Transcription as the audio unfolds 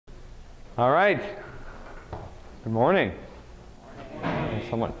All right. Good morning. A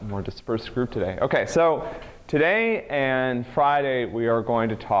somewhat more dispersed group today. Okay, so today and Friday we are going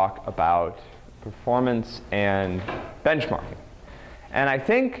to talk about performance and benchmarking. And I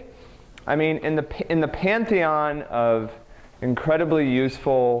think, in the pantheon of incredibly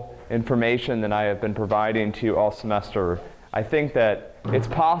useful information that I have been providing to you all semester, I think that it's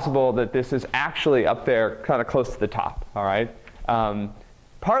possible that this is actually up there kind of close to the top, all right?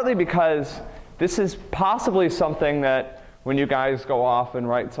 Partly because this is possibly something that when you guys go off and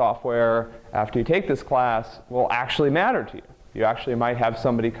write software after you take this class will actually matter to you. You actually might have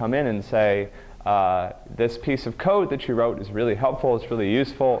somebody come in and say, this piece of code that you wrote is really helpful, it's really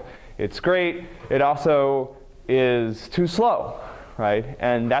useful, it's great, it also is too slow, right?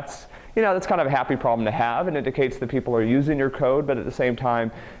 And that's kind of a happy problem to have. It indicates that people are using your code, but at the same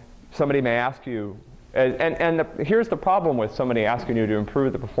time, somebody may ask you, here's the problem with somebody asking you to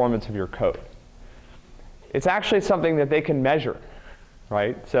improve the performance of your code. It's actually something that they can measure,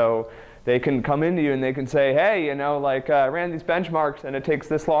 right? So they can come into you and they can say, hey, I ran these benchmarks and it takes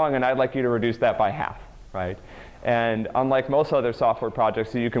this long and I'd like you to reduce that by half, right? And unlike most other software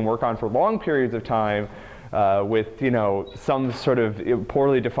projects that you can work on for long periods of time with some sort of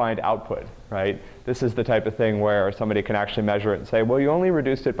poorly defined output, right? This is the type of thing where somebody can actually measure it and say, well, you only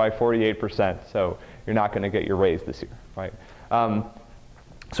reduced it by 48%, so you're not going to get your raise this year, right?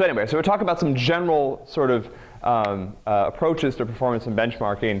 So we're talking about some general sort of approaches to performance and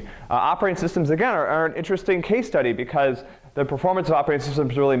benchmarking. Operating systems, again, are an interesting case study because the performance of operating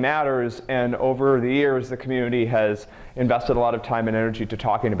systems really matters, and over the years, the community has invested a lot of time and energy to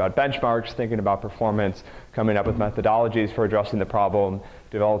talking about benchmarks, thinking about performance, coming up with methodologies for addressing the problem,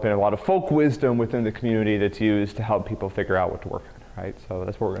 developing a lot of folk wisdom within the community that's used to help people figure out what to work on, right? So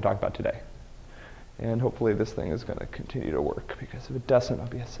that's what we're going to talk about today. And hopefully this thing is going to continue to work, because if it doesn't, I'll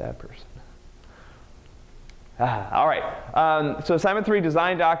be a sad person. All right, so assignment 3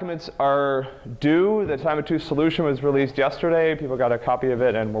 design documents are due. The assignment 2 solution was released yesterday. People got a copy of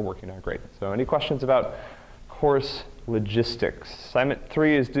it, and we're working on it. Great. So any questions about course logistics? Assignment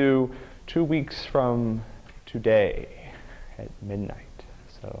 3 is due 2 weeks from today at midnight.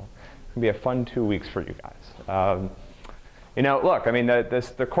 So it's going to be a fun 2 weeks for you guys. Look,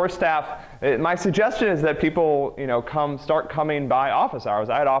 the course staff, my suggestion is that people, start coming by office hours.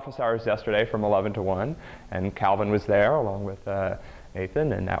 I had office hours yesterday from 11 to 1, and Calvin was there along with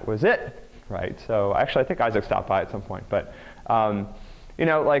Nathan, and that was it, right? So actually, I think Isaac stopped by at some point. But,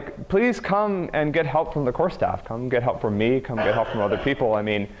 please come and get help from the course staff. Come get help from me. Come get help from other people.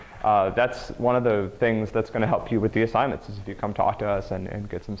 That's one of the things that's going to help you with the assignments, is if you come talk to us and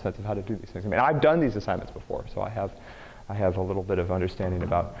get some sense of how to do these things. I've done these assignments before, so I have a little bit of understanding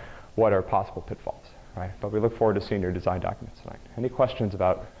about what are possible pitfalls, right? But we look forward to seeing your design documents tonight. Any questions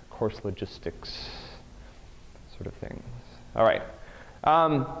about course logistics sort of things? All right.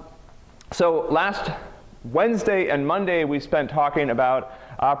 So last Wednesday and Monday, we spent talking about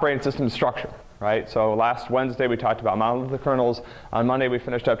operating system structure, right? So last Wednesday, we talked about monolithic kernels. On Monday, we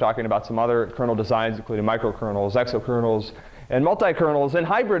finished up talking about some other kernel designs, including microkernels, exokernels, and multi-kernels, and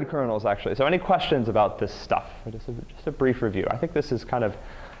hybrid kernels, actually. So any questions about this stuff? Just a brief review. I think this is kind of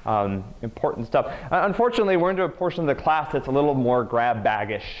important stuff. Unfortunately, we're into a portion of the class that's a little more grab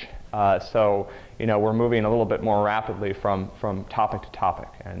baggish. So we're moving a little bit more rapidly from topic to topic.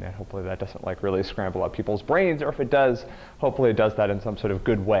 And hopefully that doesn't really scramble up people's brains. Or if it does, hopefully it does that in some sort of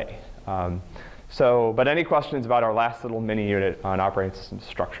good way. But any questions about our last little mini unit on operating system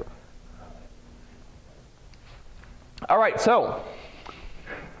structure? All right, so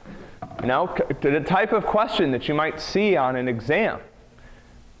the type of question that you might see on an exam.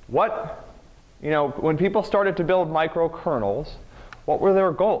 When people started to build microkernels, what were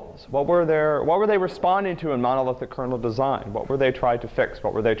their goals? What were they responding to in monolithic kernel design? What were they trying to fix?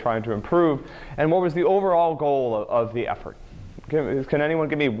 What were they trying to improve? And what was the overall goal of the effort? Can anyone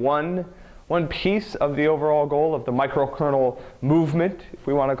give me one piece of the overall goal of the microkernel movement, if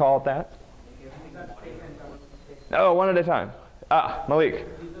we want to call it that? Oh, one at a time. Malik.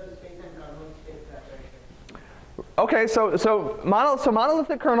 Okay, so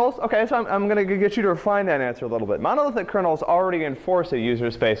monolithic kernels, okay, so I'm going to get you to refine that answer a little bit. Monolithic kernels already enforce a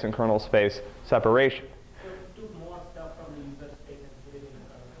user space and kernel space separation. So it took more stuff from the user space and put it in the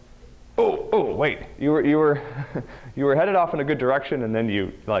kernel space. Oh, wait. You were headed off in a good direction, and then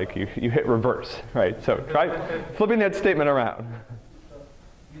you hit reverse, right? So try flipping that statement around.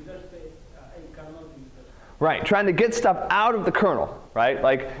 Right, trying to get stuff out of the kernel,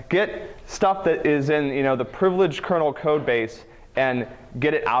 right? Get stuff that is in the privileged kernel code base and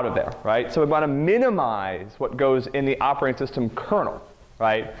get it out of there, right? So we want to minimize what goes in the operating system kernel,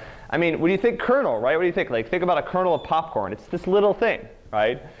 right? I mean, when you think kernel, right? What do you think? Like, think about a kernel of popcorn. It's this little thing,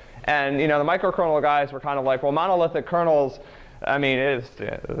 right? And the microkernel guys were kind of like, well, monolithic kernels, I mean, it's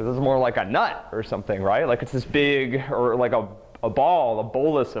more like a nut or something, right? Like it's this big, or like a ball, a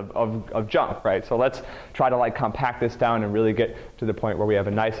bolus of junk, right? So let's try to like compact this down and really get to the point where we have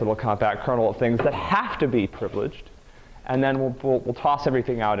a nice little compact kernel of things that have to be privileged. And then we'll toss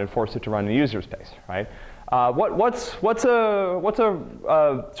everything out and force it to run in user space, right? What's a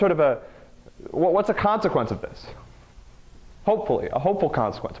consequence of this? Hopefully, a hopeful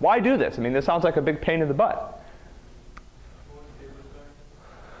consequence. Why do this? I mean, this sounds like a big pain in the butt.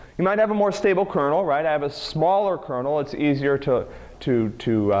 You might have a more stable kernel, right? I have a smaller kernel. It's easier to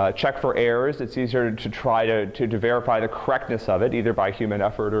check for errors. It's easier to try to verify the correctness of it, either by human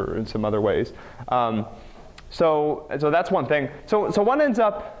effort or in some other ways. So that's one thing. So what ends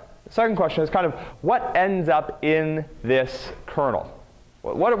up, the second question is kind of, what ends up in this kernel?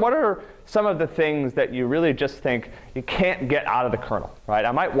 What are some of the things that you really just think you can't get out of the kernel, right?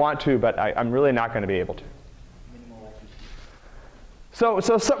 I might want to, but I'm really not going to be able to. So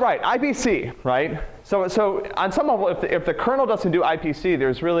right, IPC, right? So on some level, if the kernel doesn't do IPC,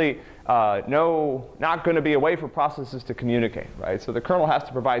 there's really not going to be a way for processes to communicate, right? So the kernel has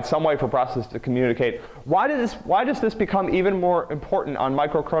to provide some way for processes to communicate. Why does this become even more important on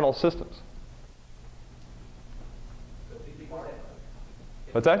microkernel systems?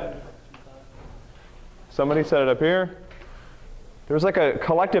 What's that? Somebody said it up here. There was like a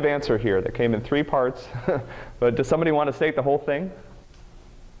collective answer here that came in 3 parts. But does somebody want to state the whole thing?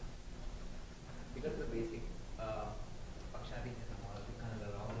 Because the basic functionality is kind of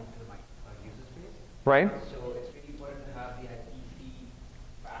around into the user space. Right. So it's really important to have the IPC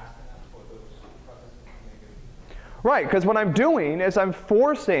fast enough for those processes to communicate. Right, because what I'm doing is I'm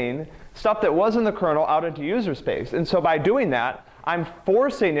forcing stuff that was in the kernel out into user space. And so by doing that, I'm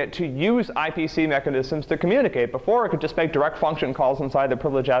forcing it to use IPC mechanisms to communicate. Before, it could just make direct function calls inside the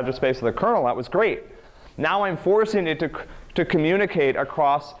privileged address space of the kernel. That was great. Now I'm forcing it to communicate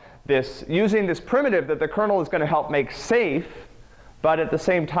across this, using this primitive that the kernel is going to help make safe. But at the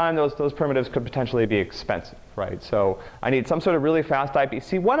same time, those primitives could potentially be expensive, right? So I need some sort of really fast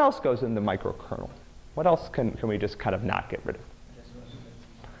IPC. What else goes in the microkernel? What else can we just kind of not get rid of?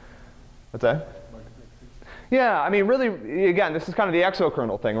 What's that? Yeah, I mean, really, again, this is kind of the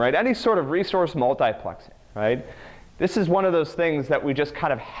exokernel thing, right? Any sort of resource multiplexing, right? This is one of those things that we just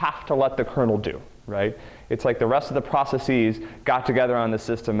kind of have to let the kernel do, right? It's like the rest of the processes got together on the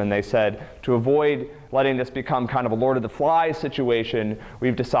system and they said, to avoid letting this become kind of a Lord of the Flies situation,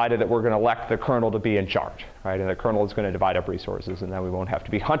 we've decided that we're going to elect the kernel to be in charge, right? And the kernel is going to divide up resources, and then we won't have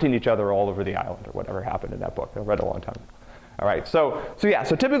to be hunting each other all over the island or whatever happened in that book. I read it a long time ago. All right, so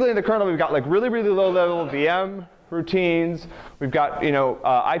typically in the kernel we've got like really, really low level VM routines. We've got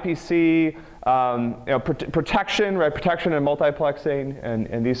IPC, protection, right? Protection and multiplexing,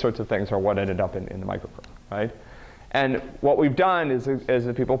 and these sorts of things are what ended up in the microkernel, right? And what we've done is, as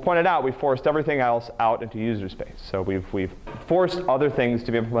the people pointed out, we've forced everything else out into user space. So we've forced other things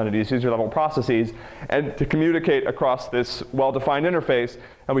to be implemented as user-level processes and to communicate across this well-defined interface.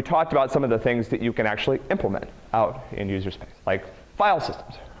 And we talked about some of the things that you can actually implement out in user space, like file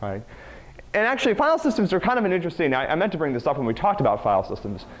systems, right? And actually, file systems are kind of an interesting. I meant to bring this up when we talked about file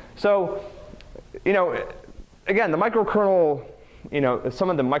systems. So, again, the microkernel.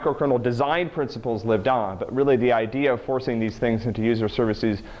 Some of the microkernel design principles lived on, but really the idea of forcing these things into user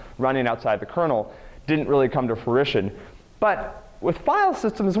services running outside the kernel didn't really come to fruition. But with file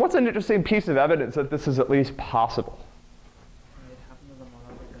systems, what's an interesting piece of evidence that this is at least possible?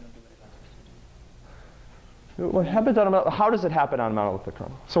 What happens on how does it happen on a monolithic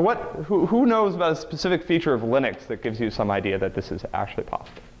kernel? So who knows about a specific feature of Linux that gives you some idea that this is actually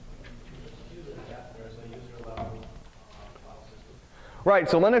possible? Right,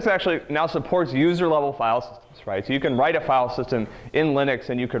 so Linux actually now supports user-level file systems, right? So you can write a file system in Linux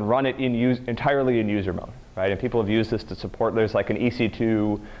and you can run it entirely in user mode, right? And people have used this to support, there's like an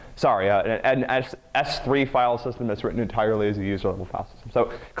EC2, an S3 file system that's written entirely as a user-level file system.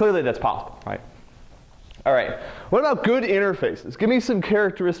 So clearly that's possible, right? All right, what about good interfaces? Give me some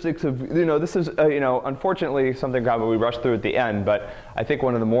characteristics of, this is, unfortunately something that we rushed through at the end, but I think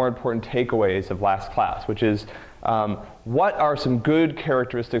one of the more important takeaways of last class, which is, what are some good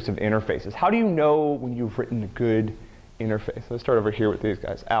characteristics of interfaces? How do you know when you've written a good interface? Let's start over here with these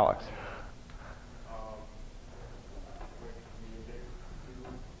guys. Alex.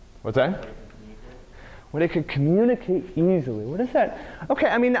 What's that? When it can communicate easily. What is that? OK,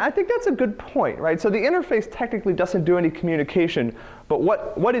 I mean, I think that's a good point, right? So the interface technically doesn't do any communication, but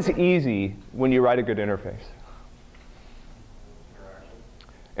what is easy when you write a good interface?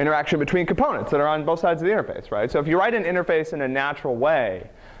 interaction between components that are on both sides of the interface, right? So if you write an interface in a natural way,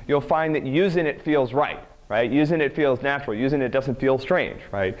 you'll find that using it feels right, right? Using it feels natural. Using it doesn't feel strange,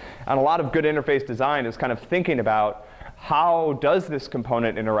 right? And a lot of good interface design is kind of thinking about how does this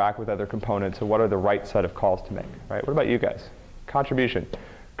component interact with other components, and what are the right set of calls to make, right? What about you guys? Contribution.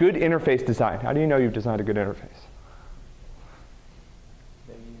 Good interface design. How do you know you've designed a good interface?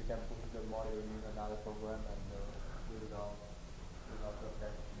 Maybe you can put the module in another program and without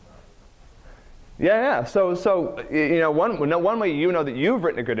affecting. Yeah. So you know, one way you know that you've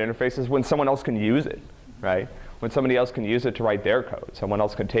written a good interface is when someone else can use it, right? When somebody else can use it to write their code. Someone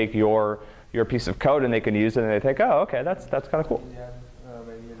else can take your piece of code and they can use it and they think, oh, okay, that's kind of cool. Yeah,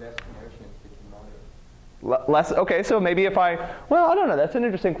 maybe less connection between modules. Less. Okay, so maybe if I don't know. That's an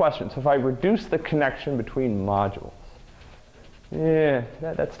interesting question. So if I reduce the connection between modules, yeah,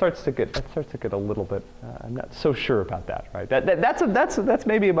 that starts to get a little bit. I'm not so sure about that, right? That's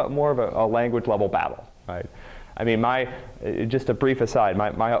maybe about more of a language level battle, right? I mean, just a brief aside.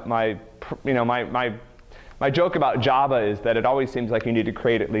 My joke about Java is that it always seems like you need to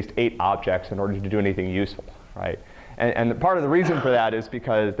create at least 8 objects in order to do anything useful, right? And part of the reason for that is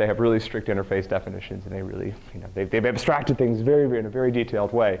because they have really strict interface definitions, and they really, they've abstracted things in a very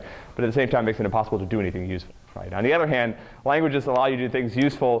detailed way, but at the same time makes it impossible to do anything useful, right? On the other hand, languages that allow you to do things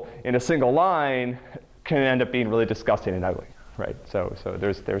useful in a single line can end up being really disgusting and ugly, right? So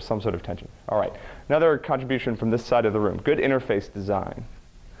there's some sort of tension. All right, another contribution from this side of the room: good interface design.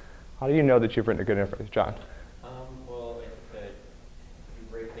 How do you know that you've written a good interface, John? Well, you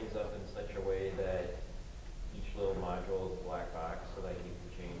break things up in such a way that each little module is a black box, so that you can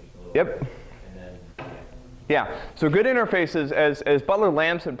change the little Yep. bit, and then Yeah. So good interfaces, as Butler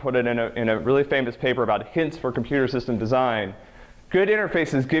Lamson put it in a really famous paper about hints for computer system design, good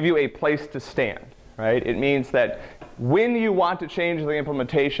interfaces give you a place to stand, right? It means that when you want to change the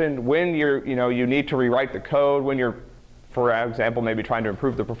implementation, when you need to rewrite the code, when you're, for example, maybe trying to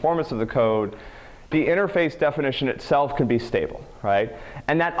improve the performance of the code, the interface definition itself can be stable, right?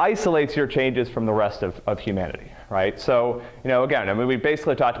 And that isolates your changes from the rest of humanity, right? So, again, I mean, we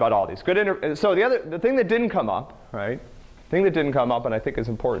basically talked about all these. So the thing that didn't come up, right? The thing that didn't come up, and I think is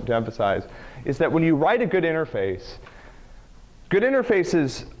important to emphasize, is that when you write a good interface, good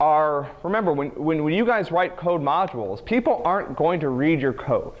interfaces are, remember, when you guys write code modules, people aren't going to read your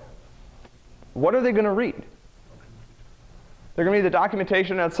code. What are they going to read? They're going to read the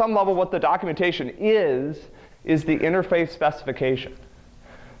documentation. At some level, what the documentation is the interface specification.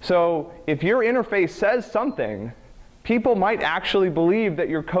 So if your interface says something, people might actually believe that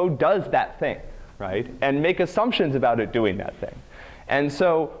your code does that thing, right? And make assumptions about it doing that thing. And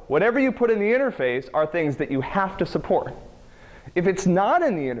so whatever you put in the interface are things that you have to support. If it's not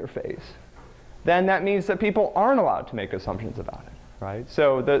in the interface, then that means that people aren't allowed to make assumptions about it, right?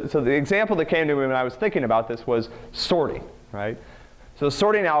 So the example that came to me when I was thinking about this was sorting. Right? So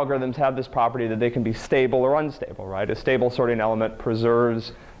sorting algorithms have this property that they can be stable or unstable, right? A stable sorting algorithm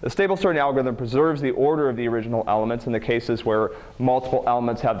preserves the order of the original elements in the cases where multiple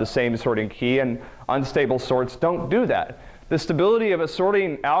elements have the same sorting key, and unstable sorts don't do that. The stability of a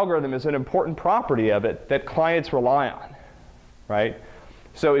sorting algorithm is an important property of it that clients rely on, right?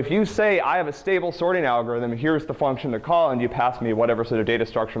 So if you say, I have a stable sorting algorithm, here's the function to call, and you pass me whatever sort of data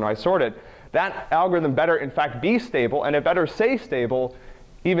structure and I sort it, that algorithm better, in fact, be stable, and it better stay stable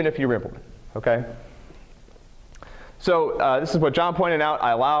even if you implement, okay? So this is what John pointed out.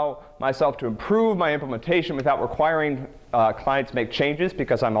 I allow myself to improve my implementation without requiring clients make changes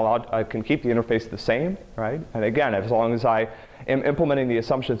because I can keep the interface the same, right? And again, as long as I am implementing the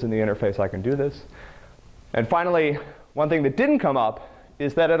assumptions in the interface, I can do this. And finally, one thing that didn't come up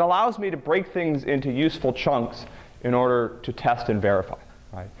is that it allows me to break things into useful chunks in order to test and verify,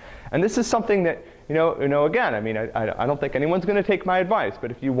 right? And this is something that, again, I mean, I don't think anyone's going to take my advice,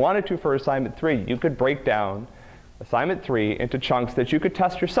 but if you wanted to for assignment 3, you could break down assignment 3 into chunks that you could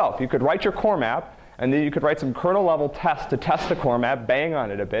test yourself. You could write your core map, and then you could write some kernel level tests to test the core map, bang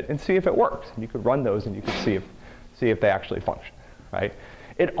on it a bit, and see if it works. And you could run those, and you could see if they actually function, right?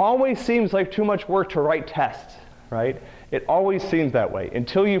 It always seems like too much work to write tests, right? It always seems that way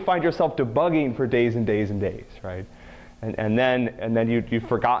until you find yourself debugging for days and days and days, right? And then you've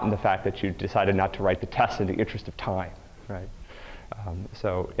forgotten the fact that you decided not to write the test in the interest of time, right?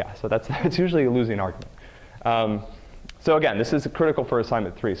 So that's usually a losing argument. So again, this is critical for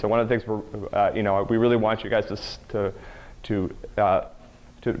assignment 3. So one of the things we really want you guys to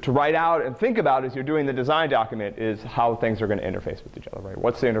write out and think about as you're doing the design document is how things are going to interface with each other, right?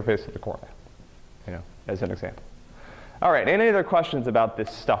 What's the interface of the core map, as an example. All right, any other questions about this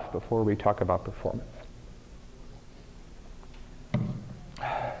stuff before we talk about performance?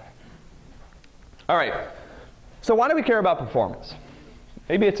 All right. So why do we care about performance?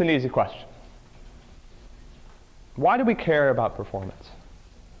 Maybe it's an easy question. Why do we care about performance?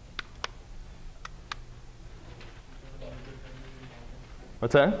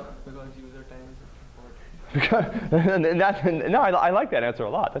 What's that? Because user time is important. No, I like that answer a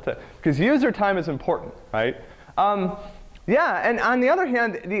lot. Because user time is important, right? Yeah, and on the other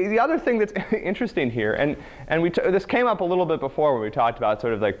hand, the other thing that's interesting here, and this came up a little bit before when we talked about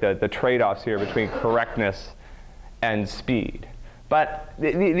sort of like the trade-offs here between correctness and speed. But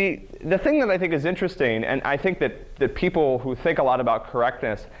the thing that I think is interesting, and I think that people who think a lot about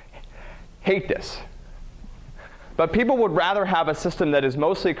correctness hate this, but people would rather have a system that is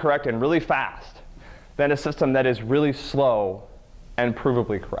mostly correct and really fast than a system that is really slow and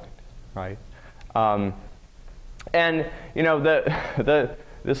provably correct, right? And you know,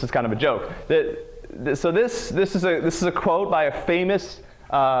 this is kind of a joke. So this is a quote by a famous,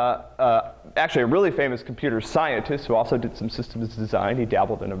 actually a really famous computer scientist who also did some systems design. He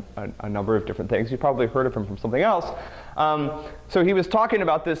dabbled in a number of different things. You probably heard of him from something else. So he was talking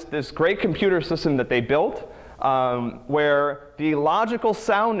about this great computer system that they built, where the logical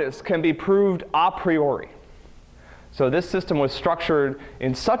soundness can be proved a priori. So this system was structured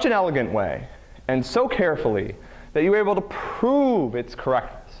in such an elegant way and so carefully that you were able to prove its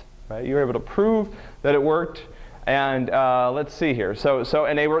correctness, right? You were able to prove that it worked. And let's see here.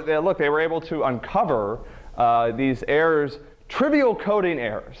 And they were able to uncover these errors, trivial coding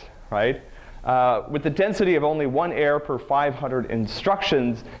errors, right? With the density of only 1 error per 500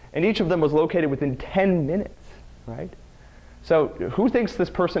 instructions, and each of them was located within 10 minutes, right? So who thinks this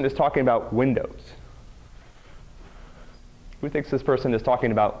person is talking about Windows? Who thinks this person is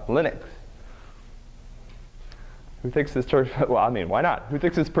talking about Linux? Who thinks this person, well, I mean, why not? Who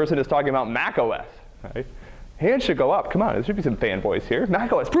thinks this person is talking about Mac OS, right? Hands should go up. Come on, there should be some fanboys here.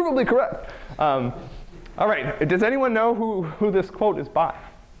 Mac OS, provably correct. All right, does anyone know who this quote is by?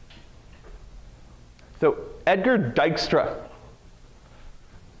 So Edgar Dijkstra.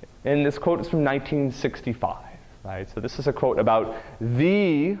 And this quote is from 1965, right? So this is a quote about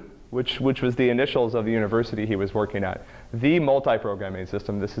which was the initials of the university he was working at, the multi-programming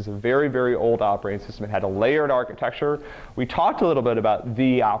system. This is a very, very old operating system. It had a layered architecture. We talked a little bit about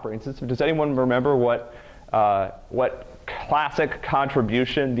the operating system. Does anyone remember what classic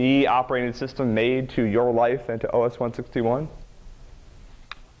contribution the operating system made to your life and to OS 161?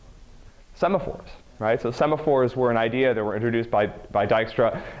 Semaphores, right? So semaphores were an idea that were introduced by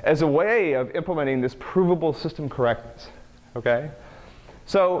Dijkstra as a way of implementing this provable system correctness, okay?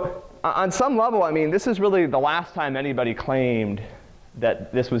 So on some level, I mean, this is really the last time anybody claimed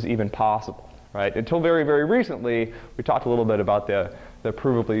that this was even possible, right? Until very, very recently, we talked a little bit about the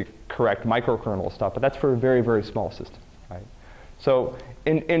provably correct microkernel stuff, but that's for a very, very small system, right? So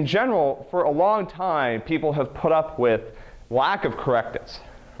in general, for a long time, people have put up with lack of correctness,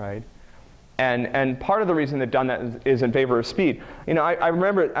 right? And part of the reason they've done that is in favor of speed. You know, I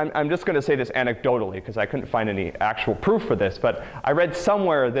remember, I'm just going to say this anecdotally because I couldn't find any actual proof for this, but I read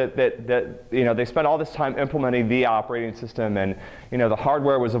somewhere that you know, they spent all this time implementing the operating system, and you know, the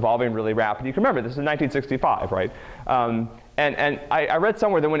hardware was evolving really rapidly. You can remember, this is 1965, right? And I read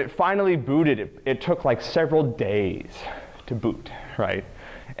somewhere that when it finally booted, it took like several days to boot, right?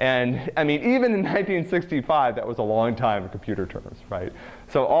 And I mean, even in 1965, that was a long time in computer terms, right?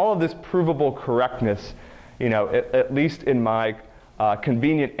 So all of this provable correctness, you know, at least in my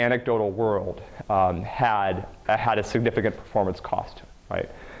convenient anecdotal world, had a significant performance cost to it, right?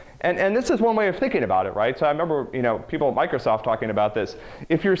 And this is one way of thinking about it, right? So I remember, you know, people at Microsoft talking about this.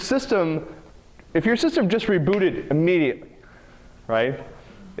 If your system just rebooted immediately, right?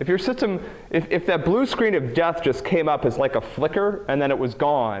 If your system, if that blue screen of death just came up as like a flicker and then it was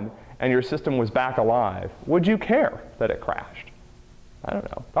gone and your system was back alive, would you care that it crashed? I don't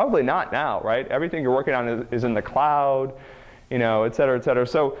know. Probably not now, right? Everything you're working on is in the cloud, you know, et cetera, et cetera.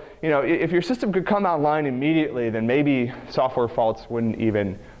 So, you know, if your system could come online immediately, then maybe software faults wouldn't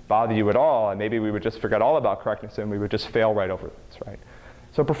even bother you at all, and maybe we would just forget all about correctness and we would just fail right over this, right?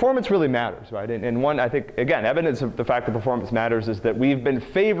 So performance really matters, right? And one, I think, again, evidence of the fact that performance matters is that we've been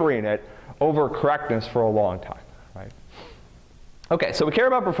favoring it over correctness for a long time, right? Okay, so we care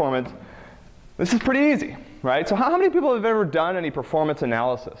about performance. This is pretty easy, right? So how many people have ever done any performance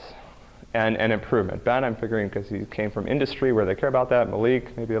analysis and improvement? Ben, I'm figuring because he came from industry where they care about that.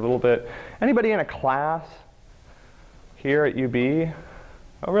 Malik, maybe a little bit. Anybody in a class here at UB?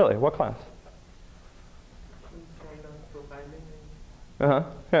 Oh, really? What class?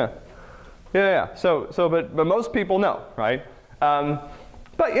 Yeah. So but most people know, right?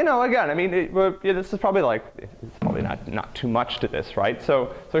 But But again, I mean, this is probably not too much to this, right?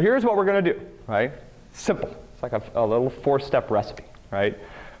 So here's what we're going to do, right? Simple. It's like a little 4-step recipe, right?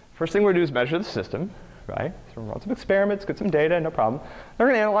 First thing we're going to do is measure the system, right? So we'll run some experiments, get some data, no problem. Then we're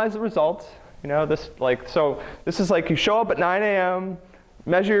going to analyze the results. So this is like you show up at 9 a.m.,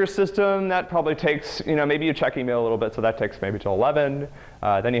 measure your system. That probably takes, maybe you check email a little bit, so that takes maybe till 11.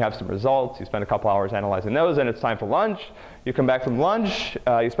 Then you have some results. You spend a couple hours analyzing those, and it's time for lunch. You come back from lunch.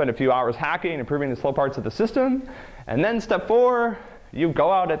 You spend a few hours hacking, improving the slow parts of the system. And then step 4, you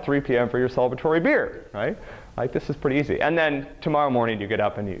go out at 3 p.m. for your celebratory beer, right? Like, this is pretty easy. And then tomorrow morning you get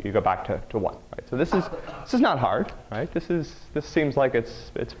up and you go back to 1, right? So this is not hard, right? This seems like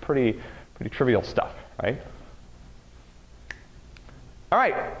it's pretty trivial stuff, right? All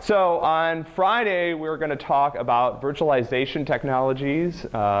right, so on Friday, we're going to talk about virtualization technologies.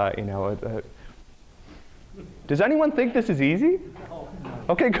 Does anyone think this is easy?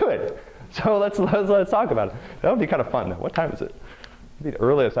 Okay, good. So let's talk about it. That would be kind of fun, though. What time is it? It'd be the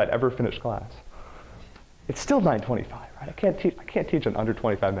earliest I'd ever finish class. It's still 9:25, right? I can't teach an under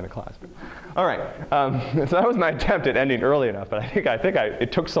 25-minute class. But, all right, so that was my attempt at ending early enough. But I think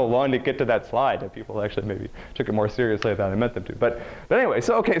it took so long to get to that slide that people actually maybe took it more seriously than I meant them to. But anyway,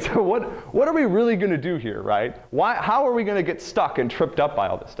 so what are we really going to do here, right? How are we going to get stuck and tripped up by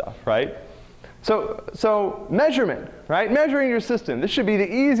all this stuff, right? So measurement, right? Measuring your system. This should be the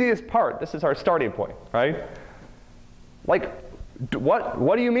easiest part. This is our starting point, right? Like,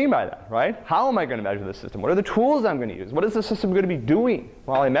 what do you mean by that, right? How am I going to measure the system? What are the tools I'm going to use? What is the system going to be doing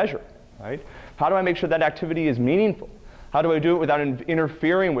while I measure, right? How do I make sure that activity is meaningful? How do I do it without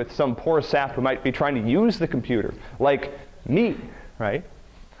interfering with some poor sap who might be trying to use the computer, like me, right?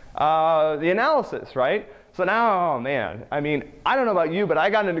 The analysis, right? So now, oh man, I mean, I don't know about you, but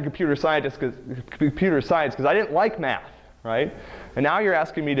I got into computer science because I didn't like math, right? And now you're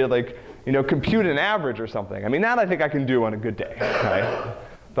asking me to compute an average or something. I mean, that I think I can do on a good day, right?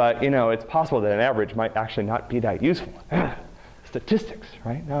 But it's possible that an average might actually not be that useful. Statistics,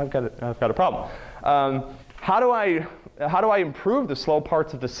 right? Now I've got a problem. How do I improve the slow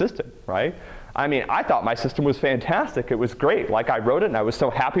parts of the system, right? I mean, I thought my system was fantastic. It was great. Like, I wrote it, and I was so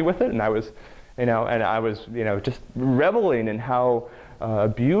happy with it, and I was just reveling in how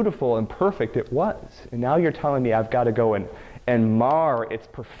beautiful and perfect it was. And now you're telling me I've got to go and mar its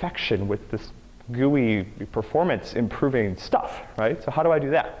perfection with this gooey performance improving stuff, right? So how do I do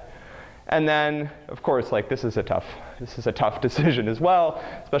that? And then, of course, this is a tough decision as well,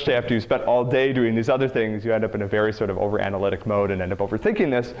 especially after you spent all day doing these other things. You end up in a very sort of over-analytic mode and end up overthinking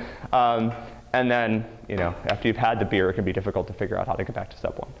this. And then, after you've had the beer, it can be difficult to figure out how to get back to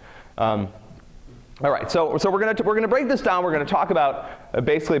step 1. All right, so we're going to break this down. We're going to talk about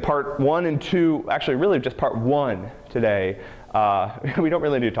basically part 1 and 2, actually really just part 1 today. We don't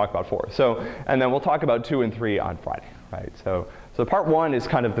really need to talk about 4. And then we'll talk about 2 and 3 on Friday, right? So part 1 is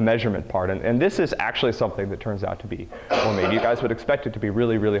kind of the measurement part, and this is actually something that turns out to be, well, maybe you guys would expect it to be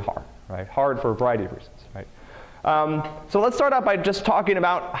really, really hard, right? Hard for a variety of reasons, right? So let's start out by just talking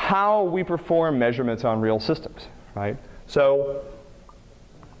about how we perform measurements on real systems, right? So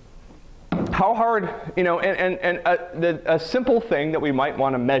how hard, a simple thing that we might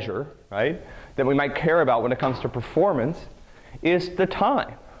want to measure, right, that we might care about when it comes to performance is the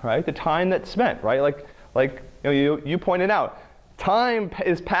time, right? The time that's spent, right? You pointed out, time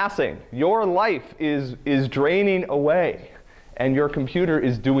is passing. Your life is draining away, and your computer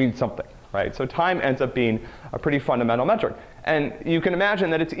is doing something, right? So time ends up being a pretty fundamental metric. And you can imagine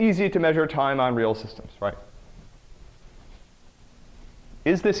that it's easy to measure time on real systems, right?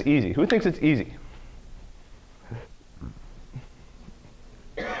 Is this easy? Who thinks it's easy?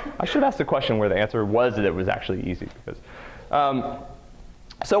 I should ask the question where the answer was that it was actually easy. Because,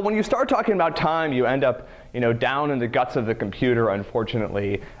 so when you start talking about time, you end up down in the guts of the computer,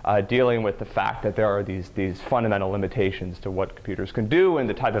 unfortunately, dealing with the fact that there are these fundamental limitations to what computers can do and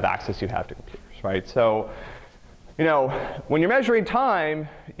the type of access you have to computers, right? So, when you're measuring time,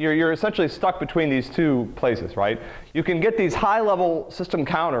 you're essentially stuck between these two places, right? You can get these high-level system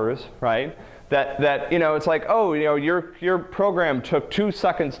counters, right? That it's like, oh, your program took 2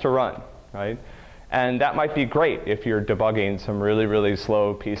 seconds to run, right? And that might be great if you're debugging some really, really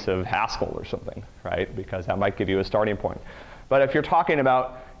slow piece of Haskell or something, right? Because that might give you a starting point. But if you're talking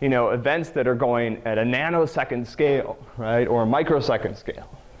about, events that are going at a nanosecond scale, right, or a microsecond scale,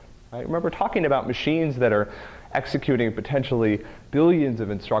 right? Remember talking about machines that are executing potentially billions of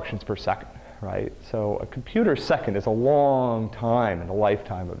instructions per second, right? So a computer second is a long time in the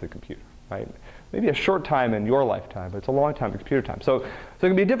lifetime of the computer, right? Maybe a short time in your lifetime, but it's a long time in computer time. So it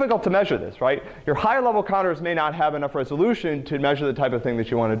can be difficult to measure this, right? Your higher level counters may not have enough resolution to measure the type of thing that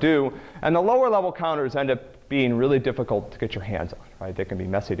you want to do, and the lower level counters end up being really difficult to get your hands on, right? They can be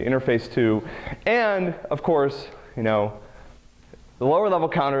messy to interface to, and of course, you know, the lower level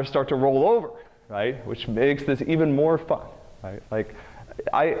counters start to roll over, right? Which makes this even more fun, right? Like,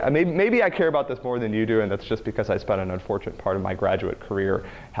 maybe I care about this more than you do, and that's just because I spent an unfortunate part of my graduate career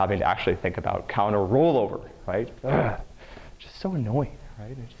having to actually think about counter rollover, right? Just so annoying,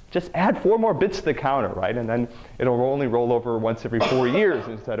 right? Just add 4 more bits to the counter, right? And then it'll only roll over once every 4 years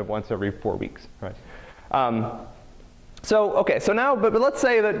instead of once every 4 weeks, right? So now, but let's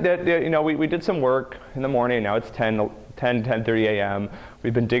say that you know, we did some work in the morning. Now it's 10:30 a.m.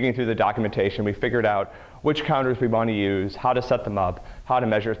 We've been digging through the documentation. We figured out which counters we want to use, how to set them up, how to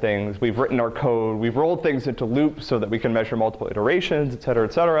measure things. We've written our code. We've rolled things into loops so that we can measure multiple iterations, et cetera,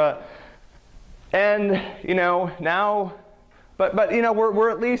 et cetera. And you know, now, but you know,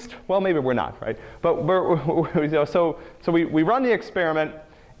 we're at least, well, maybe we're not, right? But you know, so we run the experiment,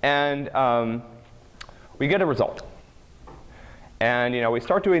 and we get a result. And you know, we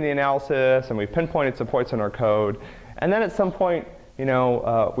start doing the analysis, and we've pinpointed some points in our code. And then at some point, you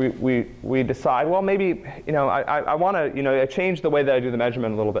know, we decide, well, maybe, you know, I want to, you know, I change the way that I do the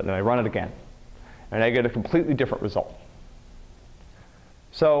measurement a little bit, and I run it again. And I get a completely different result.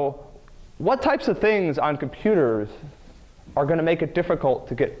 So what types of things on computers are going to make it difficult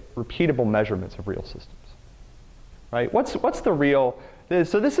to get repeatable measurements of real systems? Right? What's the real?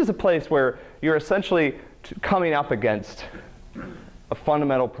 So this is a place where you're essentially coming up against a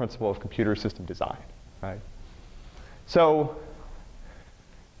fundamental principle of computer system design, right? So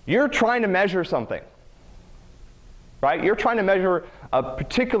you're trying to measure something, right? You're trying to measure a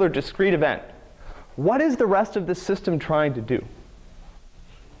particular discrete event. What is the rest of the system trying to do?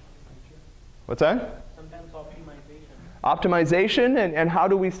 What's that? Sometimes optimization. Optimization, and how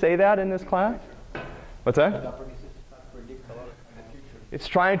do we say that in this class? What's that? It's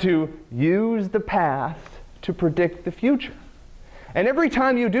trying to use the past to predict the future. And every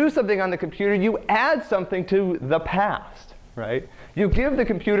time you do something on the computer, you add something to the past, right? You give the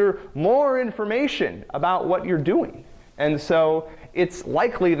computer more information about what you're doing. And so it's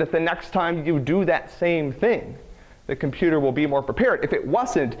likely that the next time you do that same thing, the computer will be more prepared. If it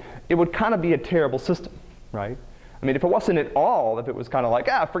wasn't, it would kind of be a terrible system, right? I mean, if it wasn't at all, if it was kind of like,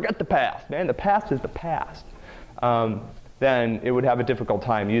 forget the past, man, the past is the past, then it would have a difficult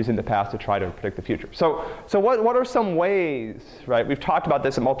time using the past to try to predict the future. So what are some ways, right? We've talked about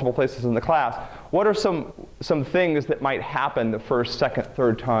this in multiple places in the class. What are some things that might happen the first, second,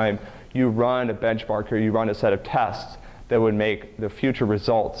 third time you run a benchmark or you run a set of tests that would make the future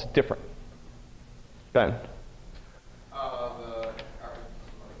results different? Ben?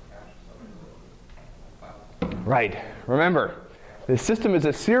 Right. Remember, the system is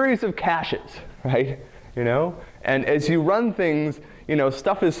a series of caches, right? You know? And as you run things, you know,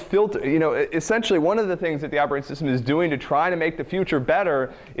 stuff is filtered. You know, essentially, one of the things that the operating system is doing to try to make the future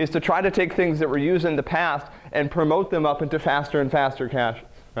better is to try to take things that were used in the past and promote them up into faster and faster caches,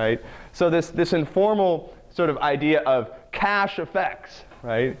 right? So this informal sort of idea of cache effects,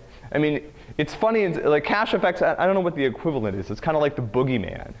 right? I mean, it's funny, like cache effects, I don't know what the equivalent is. It's kind of like the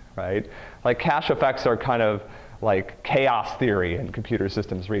boogeyman, right? Like cache effects are kind of like chaos theory in computer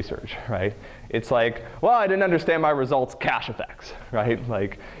systems research, right? It's like, well, I didn't understand my results, cache effects, right?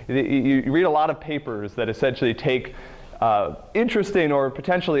 Like, you read a lot of papers that essentially take interesting or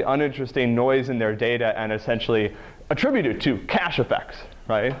potentially uninteresting noise in their data and essentially attribute it to cache effects,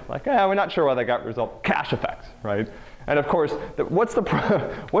 right? Like, we're not sure why they got result, cache effects, right? And of course, what's the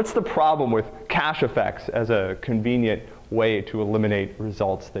problem with cache effects as a convenient way to eliminate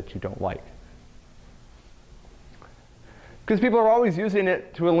results that you don't like? Because people are always using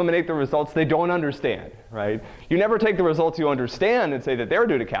it to eliminate the results they don't understand, right? You never take the results you understand and say that they're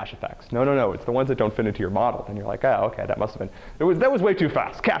due to cache effects. No, it's the ones that don't fit into your model. And you're like, okay, that must have been, that was way too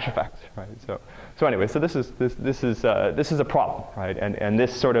fast, cache effects, right? So anyway, so this is a problem, right? And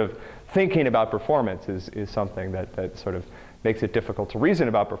this sort of thinking about performance is something that sort of makes it difficult to reason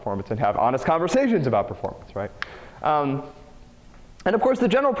about performance and have honest conversations about performance, right? And of course, the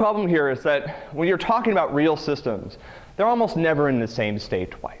general problem here is that when you're talking about real systems, they're almost never in the same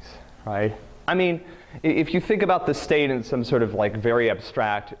state twice, right? I mean, if you think about the state in some sort of like very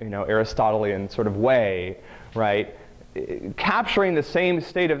abstract, you know, Aristotelian sort of way, right? capturing the same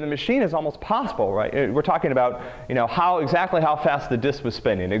state of the machine is almost possible, right? We're talking about, exactly how fast the disk was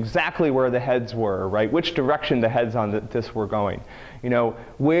spinning, exactly where the heads were, right? Which direction the heads on the disk were going,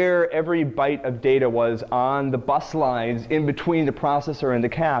 where every byte of data was on the bus lines in between the processor and the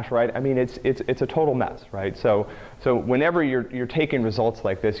cache, right? I mean, it's a total mess, right? So whenever you're taking results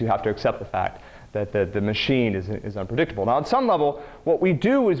like this, you have to accept the fact that the machine is unpredictable. Now, at some level, what we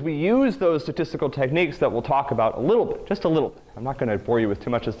do is we use those statistical techniques that we'll talk about a little bit, just a little bit. I'm not going to bore you with too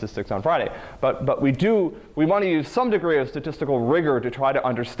much statistics on Friday, but we want to use some degree of statistical rigor to try to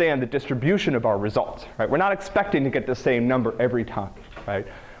understand the distribution of our results, right? We're not expecting to get the same number every time, right?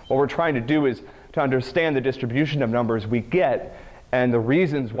 What we're trying to do is to understand the distribution of numbers we get and the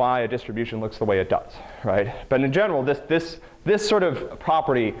reasons why a distribution looks the way it does, right? But in general, this sort of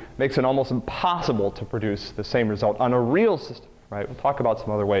property makes it almost impossible to produce the same result on a real system, right? We'll talk about some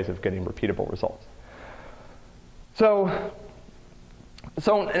other ways of getting repeatable results. So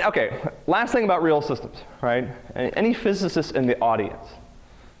okay, last thing about real systems, right? Any physicists in the audience?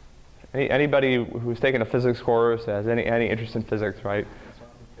 Anybody who's taken a physics course, has any interest in physics, right?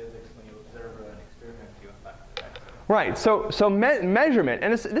 Right, so measurement,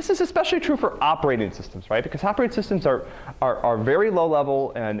 and this is especially true for operating systems, right? Because operating systems are very low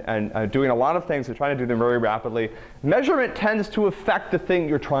level and doing a lot of things and trying to do them very rapidly. Measurement tends to affect the thing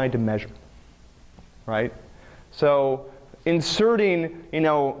you're trying to measure, right? So inserting,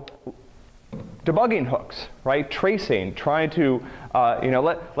 debugging hooks, right? Tracing, trying to,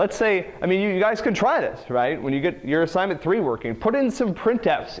 let's say, I mean, you guys can try this, right? When you get your assignment 3 working, put in some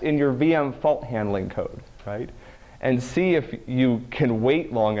printfs in your VM fault handling code, right? And see if you can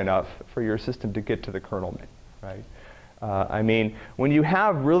wait long enough for your system to get to the kernel min, right? I mean, when you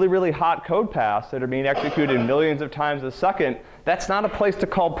have really, really hot code paths that are being executed millions of times a second, that's not a place to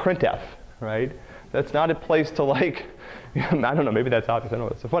call printf, right? That's not a place to like, I don't know, maybe that's obvious, I don't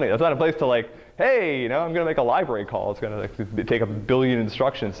know, it's so funny. That's not a place to like, hey, I'm gonna make a library call. It's gonna take a billion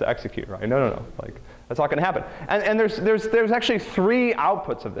instructions to execute, right? No, like, that's not gonna happen. And there's actually 3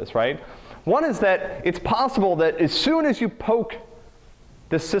 outputs of this, right? One is that it's possible that as soon as you poke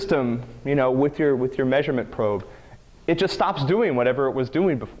the system, with your measurement probe, it just stops doing whatever it was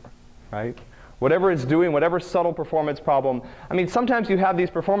doing before, right? Whatever it's doing, whatever subtle performance problem. I mean, sometimes you have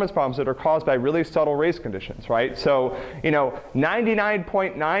these performance problems that are caused by really subtle race conditions, right? So,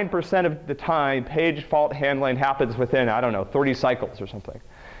 99.9% of the time, page fault handling happens within, 30 cycles or something.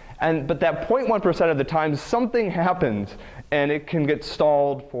 But that 0.1% of the time, something happens, and it can get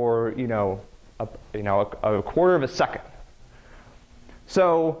stalled for a quarter of a second.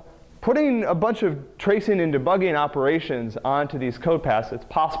 So putting a bunch of tracing and debugging operations onto these code paths, it's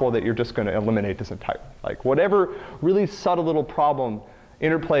possible that you're just going to eliminate this entirely. Like whatever really subtle little problem,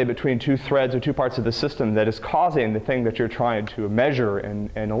 interplay between 2 threads or 2 parts of the system that is causing the thing that you're trying to measure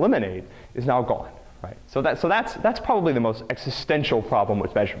and eliminate is now gone. Right. So that's probably the most existential problem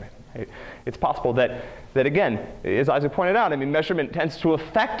with measurement. Right? It's possible that again, as Isaac pointed out, I mean, measurement tends to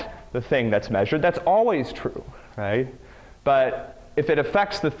affect the thing that's measured. That's always true, right? But if it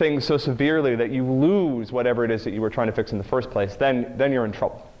affects the thing so severely that you lose whatever it is that you were trying to fix in the first place, then you're in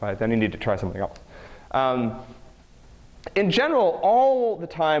trouble, right? Then you need to try something else. In general, all the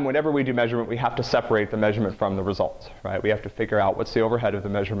time, whenever we do measurement, we have to separate the measurement from the results, right? We have to figure out what's the overhead of the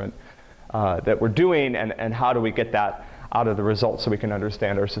measurement that we're doing, and how do we get that out of the results so we can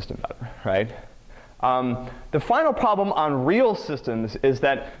understand our system better, right? The final problem on real systems is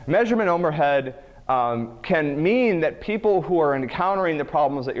that measurement overhead can mean that people who are encountering the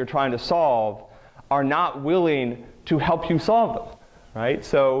problems that you're trying to solve are not willing to help you solve them, right?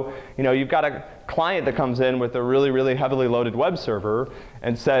 So, you've got a client that comes in with a really, really heavily loaded web server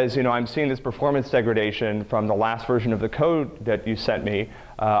and says, I'm seeing this performance degradation from the last version of the code that you sent me.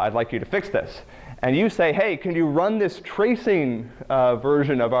 I'd like you to fix this. And you say, hey, can you run this tracing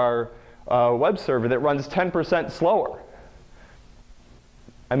version of our web server that runs 10% slower?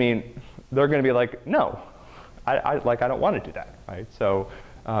 I mean, they're going to be like, no, I don't want to do that, right? So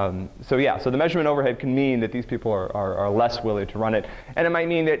the measurement overhead can mean that these people are less willing to run it. And it might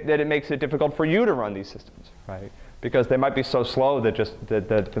mean that it makes it difficult for you to run these systems, right? Because they might be so slow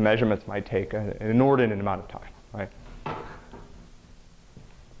that the measurements might take an inordinate amount of time, right?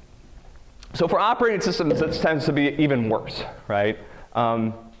 So for operating systems, this tends to be even worse, right?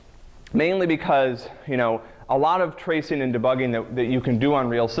 Mainly because, a lot of tracing and debugging that you can do on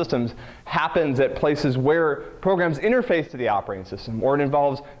real systems happens at places where programs interface to the operating system, or it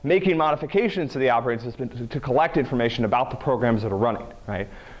involves making modifications to the operating system to collect information about the programs that are running, right?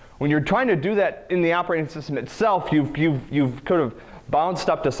 When you're trying to do that in the operating system itself, you've kind of bounced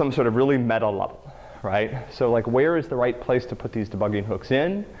up to some sort of really meta level, right? So like, where is the right place to put these debugging hooks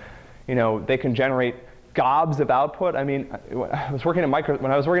in? You know, they can generate gobs of output. I mean, when I was working at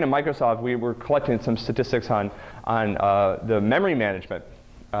Microsoft, we were collecting some statistics on the memory management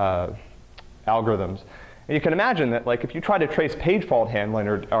algorithms. And you can imagine that, like, if you try to trace page fault handling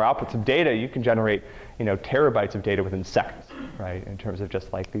or outputs of data, you can generate, you know, terabytes of data within seconds, right? In terms of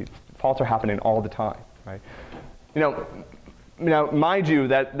just like the faults are happening all the time, right? Now, mind you,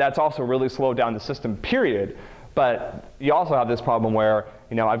 that's also really slowed down the system, period. But you also have this problem where,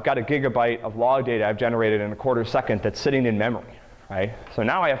 you know, I've got a gigabyte of log data I've generated in a quarter second that's sitting in memory, right? So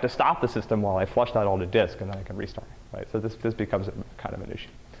now I have to stop the system while I flush that all to disk, and then I can restart, right? So this becomes kind of an issue.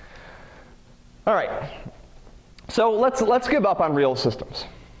 All right. So let's give up on real systems,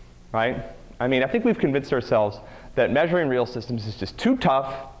 right? I mean, I think we've convinced ourselves that measuring real systems is just too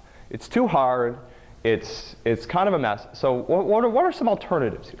tough, it's too hard, it's kind of a mess. So what are some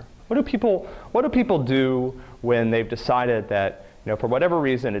alternatives here? What do people do when they've decided that, you know, for whatever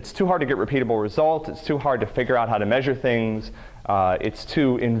reason, it's too hard to get repeatable results, it's too hard to figure out how to measure things, it's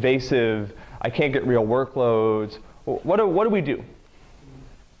too invasive, I can't get real workloads. What do we do?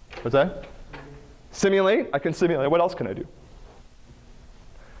 What's that? Simulate? I can simulate. What else can I do?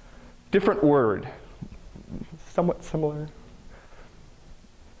 Different word. Somewhat similar.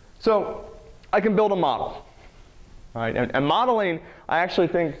 So I can build a model. All right? And modeling, I actually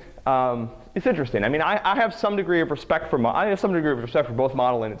think, it's interesting. I mean, I have some degree of respect for both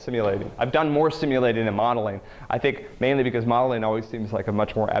modeling and simulating. I've done more simulating than modeling. I think mainly because modeling always seems like a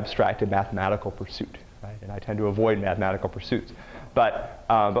much more abstracted mathematical pursuit, right? And I tend to avoid mathematical pursuits. But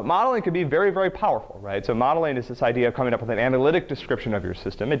modeling can be very, very powerful, right? So modeling is this idea of coming up with an analytic description of your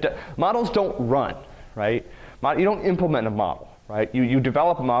system. Models don't run, right? You don't implement a model, right? You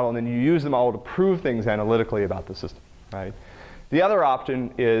develop a model and then you use the model to prove things analytically about the system, right? The other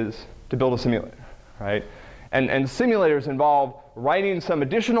option is to build a simulator, right? And simulators involve writing some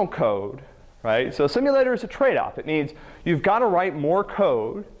additional code, right? So a simulator is a trade-off. It means you've got to write more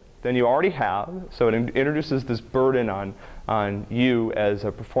code than you already have. So it introduces this burden on you as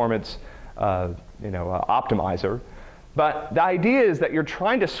a performance optimizer. But the idea is that you're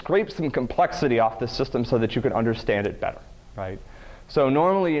trying to scrape some complexity off the system so that you can understand it better, right? So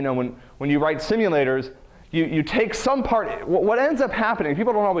normally, you know, when you write simulators, you take some part. What ends up happening,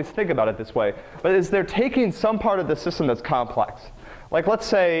 people don't always think about it this way, but is they're taking some part of the system that's complex. Like, let's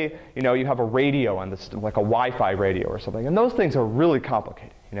say, you know, you have a radio on the system, like a Wi-Fi radio or something, and those things are really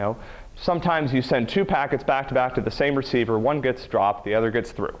complicated, you know? Sometimes you send two packets back to back to the same receiver, one gets dropped, the other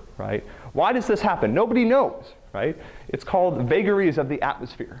gets through, right? Why does this happen? Nobody knows, right? It's called vagaries of the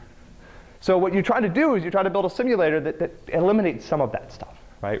atmosphere. So what you try to do is you try to build a simulator that eliminates some of that stuff,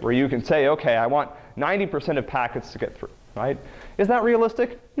 right? Where you can say, okay, I want 90% of packets to get through, right? Is that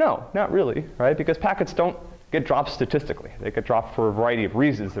realistic? No, not really, right? Because packets don't get dropped statistically. They get dropped for a variety of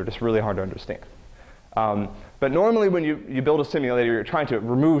reasons. They're just really hard to understand. But normally when you build a simulator, you're trying to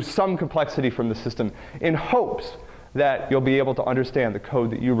remove some complexity from the system in hopes that you'll be able to understand the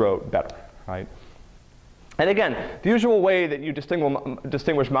code that you wrote better, right? And again, the usual way that you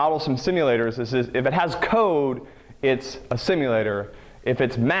distinguish models from simulators is if it has code, it's a simulator. If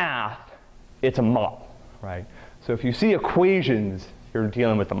it's math, it's a model, right? So if you see equations, you're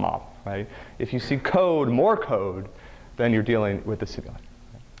dealing with a model, right? If you see code, more code, then you're dealing with the simulator.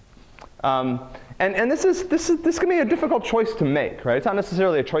 And this can be a difficult choice to make, right? It's not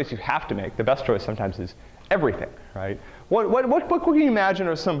necessarily a choice you have to make. The best choice sometimes is everything, right? What can you imagine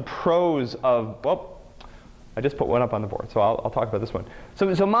are some pros of, well, I just put one up on the board, so I'll talk about this one.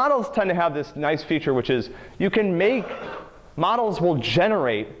 So models tend to have this nice feature, which is models will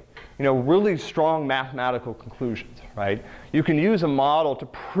generate, you know, really strong mathematical conclusions, right? You can use a model to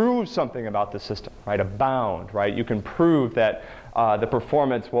prove something about the system, right? A bound, right? You can prove that the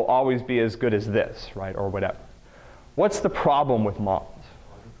performance will always be as good as this, right? Or whatever. What's the problem with models?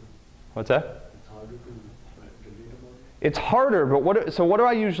 What's that? It's harder, but what do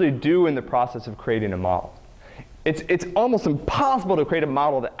I usually do in the process of creating a model? It's almost impossible to create a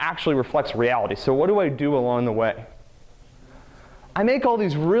model that actually reflects reality. So what do I do along the way? I make all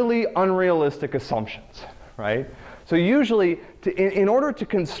these really unrealistic assumptions, right? So usually, in order to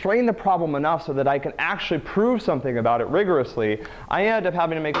constrain the problem enough so that I can actually prove something about it rigorously, I end up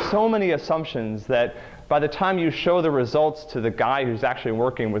having to make so many assumptions that by the time you show the results to the guy who's actually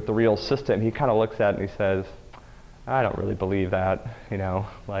working with the real system, he kind of looks at it and he says, I don't really believe that, you know,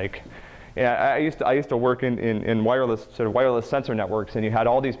 like, I used to work in wireless sensor networks, and you had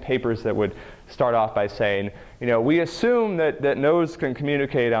all these papers that would start off by saying, we assume that nodes can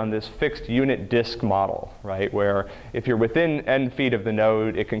communicate on this fixed unit disk model, right? Where if you're within n feet of the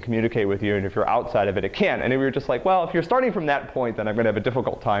node, it can communicate with you, and if you're outside of it, it can't. And we were just like, well, if you're starting from that point, then I'm going to have a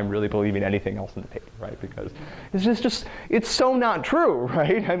difficult time really believing anything else in the paper, right? Because it's so not true,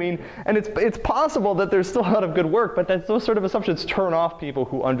 right? I mean, and it's possible that there's still a lot of good work, but those sort of assumptions turn off people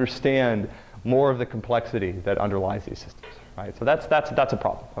who understand more of the complexity that underlies these systems, right? So that's a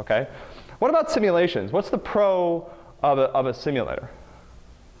problem, okay? What about simulations? What's the pro of a simulator?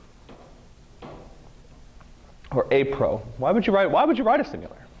 Or a pro? Why would you write a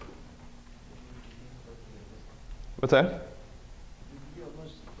simulator? What's that? You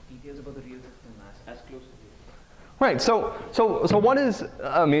almost details about the real system as close to it. Right. So what is?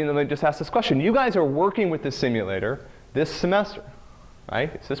 I mean, let me just ask this question. You guys are working with the simulator this semester,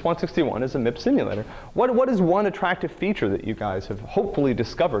 right? SYS 161 is a MIPS simulator. What is one attractive feature that you guys have hopefully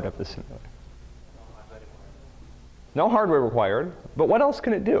discovered of the simulator? No hardware required, but what else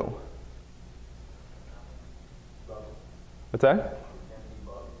can it do? What's that?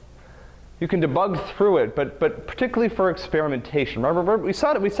 You can debug through it, but particularly for experimentation. Remember, we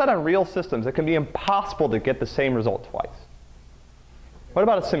said on real systems, it can be impossible to get the same result twice. What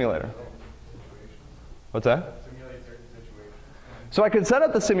about a simulator? What's that? Simulate certain situations. So I can set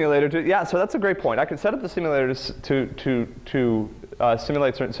up the simulator to, yeah, so that's a great point. I can set up the simulator to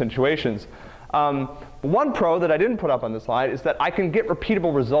simulate certain situations. One pro that I didn't put up on the slide is that I can get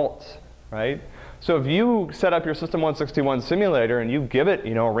repeatable results, right? So if you set up your System 161 simulator and you give it,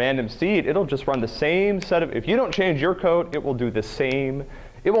 a random seed, it'll just run the same set of, if you don't change your code, it will do the same,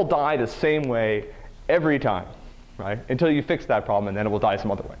 it will die the same way every time, right? Until you fix that problem, and then it will die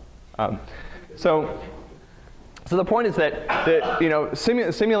some other way. So the point is that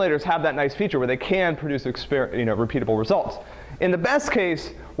simulators have that nice feature where they can produce repeatable results. In the best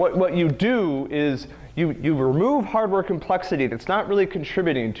case, what you do is you remove hardware complexity that's not really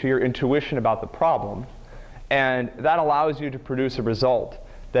contributing to your intuition about the problem, and that allows you to produce a result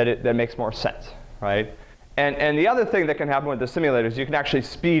that makes more sense, right? And the other thing that can happen with the simulators, you can actually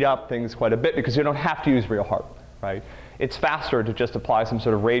speed up things quite a bit because you don't have to use real hardware, right? It's faster to just apply some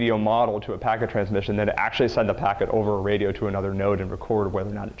sort of radio model to a packet transmission than to actually send the packet over a radio to another node and record whether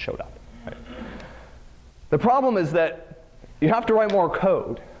or not it showed up, right? The problem is that you have to write more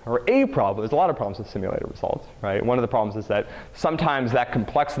code. Or a problem, there's a lot of problems with simulator results, right? One of the problems is that sometimes that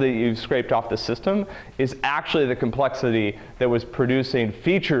complexity you've scraped off the system is actually the complexity that was producing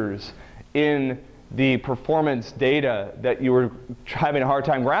features in the performance data that you were having a hard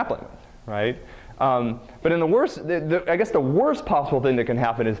time grappling with, right? But in the worst, I guess the worst possible thing that can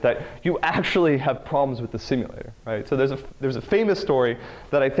happen is that you actually have problems with the simulator, right? So there's a famous story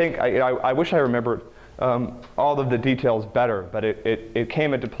that I think, I wish I remembered all of the details better, but it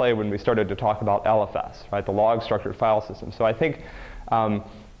came into play when we started to talk about LFS, right, the log structured file system. So I think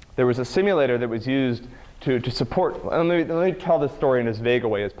there was a simulator that was used to support, let me tell this story in as vague a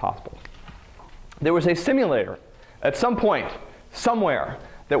way as possible. There was a simulator at some point, somewhere,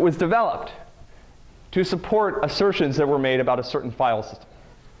 that was developed to support assertions that were made about a certain file system.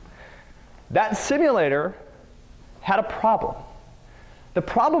 That simulator had a problem. The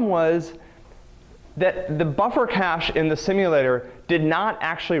problem was that the buffer cache in the simulator did not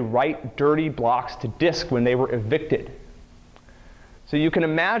actually write dirty blocks to disk when they were evicted. So you can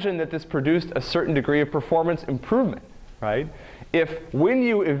imagine that this produced a certain degree of performance improvement, right? If when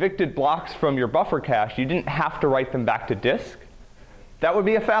you evicted blocks from your buffer cache, you didn't have to write them back to disk, that would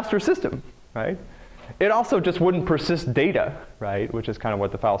be a faster system, right? It also just wouldn't persist data, right? Which is kind of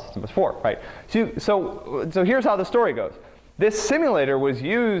what the file system is for, right? So here's how the story goes. This simulator was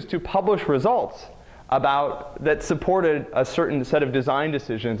used to publish results that supported a certain set of design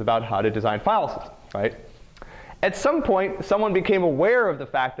decisions about how to design file systems, right? At some point, someone became aware of the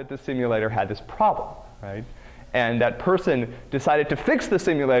fact that the simulator had this problem, right? And that person decided to fix the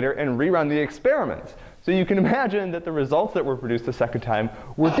simulator and rerun the experiments. So you can imagine that the results that were produced the second time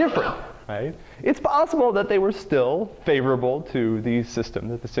were different, right? It's possible that they were still favorable to the system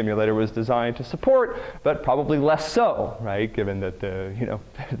that the simulator was designed to support, but probably less so, right? Given that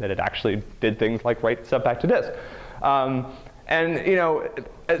that it actually did things like write stuff back to disk.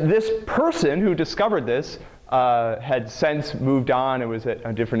 This person who discovered this had since moved on and was at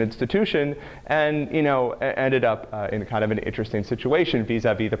a different institution, and ended up in kind of an interesting situation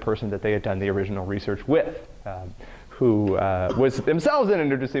vis-a-vis the person that they had done the original research with, who was themselves in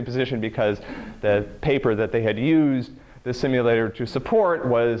an interesting position because the paper that they had used the simulator to support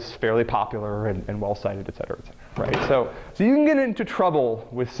was fairly popular and well cited, et cetera, right? So you can get into trouble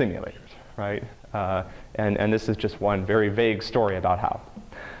with simulators, right? And this is just one very vague story about how.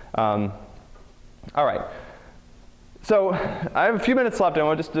 All right. So I have a few minutes left, and I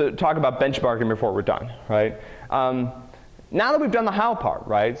want just to talk about benchmarking before we're done, right? Now that we've done the how part,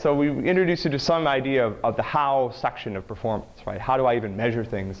 right? So we introduced you to some idea of the how section of performance, right? How do I even measure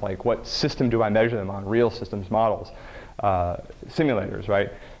things? Like what system do I measure them on? Real systems, models, simulators,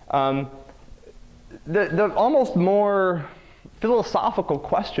 right? The almost more philosophical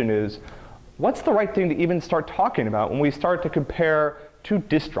question is, what's the right thing to even start talking about when we start to compare two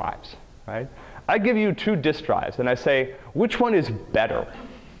disk drives, right? I give you two disk drives, and I say, which one is better?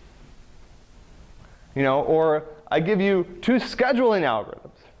 You know, or I give you two scheduling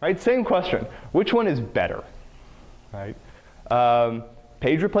algorithms, right? Same question. Which one is better, right?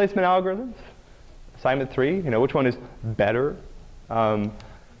 Page replacement algorithms, assignment 3, you know, which one is better? File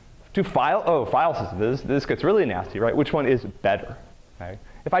systems, this gets really nasty, right? Which one is better, right?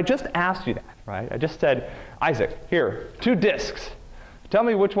 If I just asked you that, right? I just said, Isaac, here, 2 disks. Tell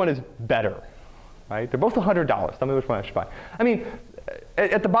me which one is better, right? They're both $100. Tell me which one I should buy. I mean,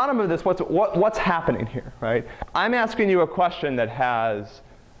 at the bottom of this, what's happening here, right? I'm asking you a question that has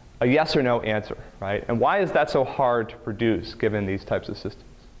a yes or no answer, right? And why is that so hard to produce given these types of systems?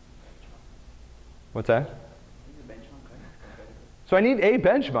 What's that? So I need a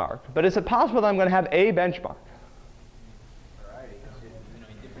benchmark, but is it possible that I'm going to have a benchmark? Variety, in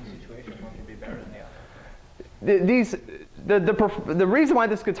different situations, one could be better than the other. The reason why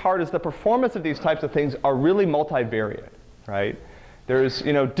this gets hard is the performance of these types of things are really multivariate, right? There's,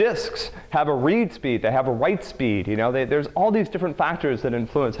 disks have a read speed, they have a write speed, there's all these different factors that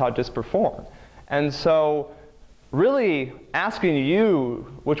influence how disks perform. And so really asking you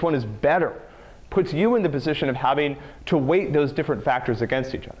which one is better puts you in the position of having to weight those different factors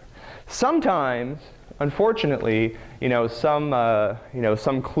against each other. Sometimes, unfortunately, some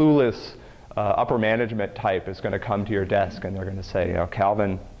clueless upper management type is going to come to your desk and they're going to say,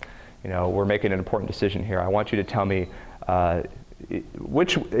 Calvin, we're making an important decision here. I want you to tell me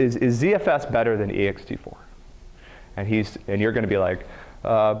which is ZFS better than ext4? And you're going to be like,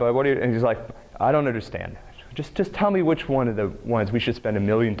 but what do you? And he's like, I don't understand that. Just tell me which one of the ones we should spend $1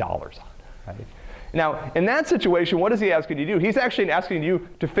 million on. Right? Now, in that situation, what is he asking you to do? He's actually asking you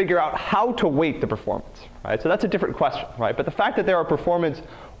to figure out how to weight the performance. Right? So that's a different question. Right? But the fact that there are performance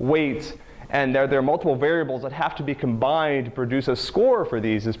weights and there are multiple variables that have to be combined to produce a score for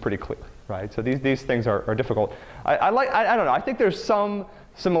these is pretty clear. Right? So these things are difficult. I don't know. I think there's some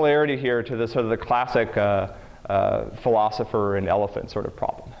similarity here to the sort of the classic philosopher and elephant sort of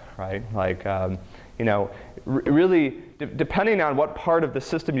problem. Right? Like, really, depending on what part of the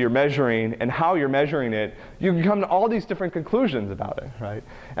system you're measuring and how you're measuring it, you can come to all these different conclusions about it, right?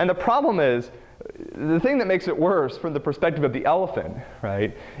 And the problem is, the thing that makes it worse from the perspective of the elephant,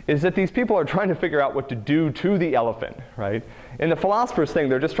 right, is that these people are trying to figure out what to do to the elephant, right? In the philosopher's thing,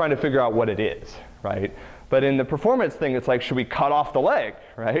 they're just trying to figure out what it is, right? But in the performance thing, it's like, should we cut off the leg,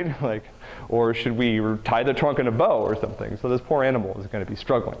 right? Like, or should we tie the trunk in a bow or something? So this poor animal is going to be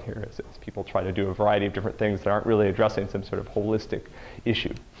struggling here as people try to do a variety of different things that aren't really addressing some sort of holistic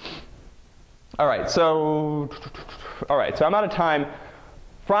issue. All right, so I'm out of time.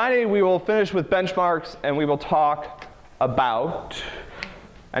 Friday, we will finish with benchmarks, and we will talk about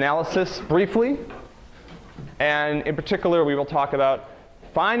analysis briefly. And in particular, we will talk about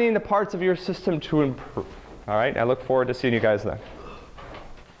finding the parts of your system to improve. All right, I look forward to seeing you guys then.